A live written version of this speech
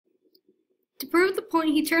To prove the point,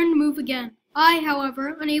 he turned to move again. I,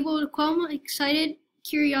 however, unable to quell my excited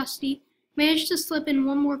curiosity, managed to slip in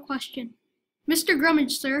one more question. Mr.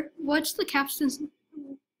 Grummage, sir, what's the captain's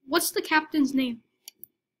name?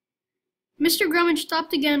 Mr. Grummage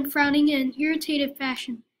stopped again, frowning in irritated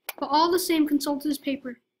fashion, but all the same consulted his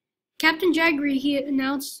paper. Captain Jaggery, he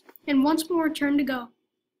announced, and once more turned to go.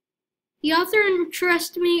 The author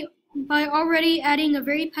interested me by already adding a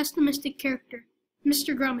very pessimistic character,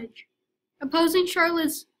 Mr. Grummage, opposing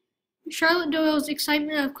Charlotte Doyle's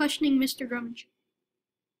excitement of questioning Mr. Grummage.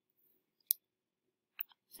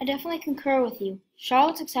 I definitely concur with you.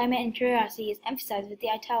 Charlotte's excitement and curiosity is emphasized with the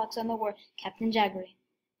italics on the word Captain Jaggery.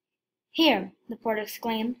 Here, the porter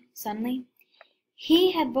exclaimed suddenly.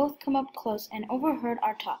 He had both come up close and overheard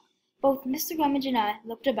our talk. Both Mr. Grummage and I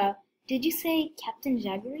looked about. Did you say Captain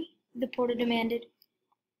Jaggery? The porter demanded.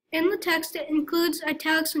 In the text, it includes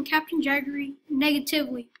italics on Captain Jaggery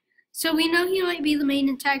negatively, so we know he might be the main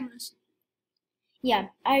antagonist. Yeah,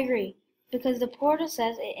 I agree, because the porter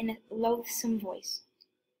says it in a loathsome voice.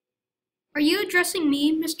 Are you addressing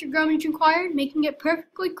me? Mr. Grummage inquired, making it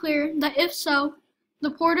perfectly clear that if so,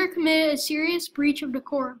 the porter committed a serious breach of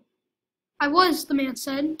decorum. I was, the man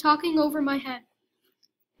said, talking over my head.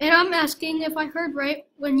 And I'm asking if I heard right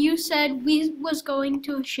when you said we was going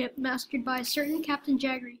to a ship mastered by a certain Captain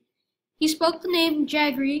Jaggery. He spoke the name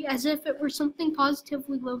Jaggery as if it were something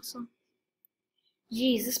positively loathsome.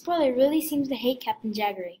 Geez, this porter really seems to hate Captain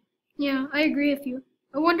Jaggery. Yeah, I agree with you.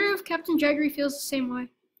 I wonder if Captain Jaggery feels the same way.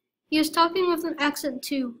 He is talking with an accent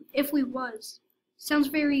too, if we was. Sounds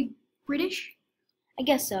very British? I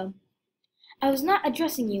guess so. I was not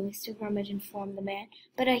addressing you, Mr. Grummage informed the man,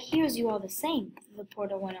 but I hears you all the same, the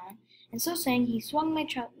porter went on, and so saying he swung my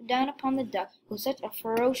trunk down upon the deck with such a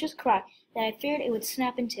ferocious crack that I feared it would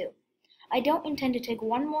snap in two. I don't intend to take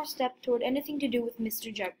one more step toward anything to do with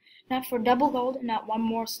Mr. Jaggery, not for double gold, not one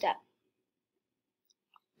more step.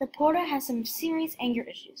 The porter has some serious anger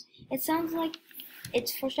issues. It sounds like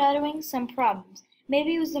it's foreshadowing some problems.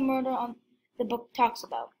 Maybe it was the murder the book talks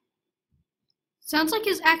about. Sounds like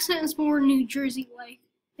his accent is more New Jersey-like.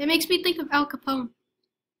 It makes me think of Al Capone.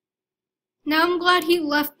 Now I'm glad he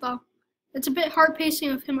left, though. It's a bit hard pacing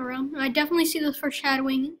of him around, and I definitely see the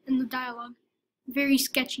foreshadowing in the dialogue. Very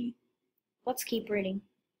sketchy. Let's keep reading.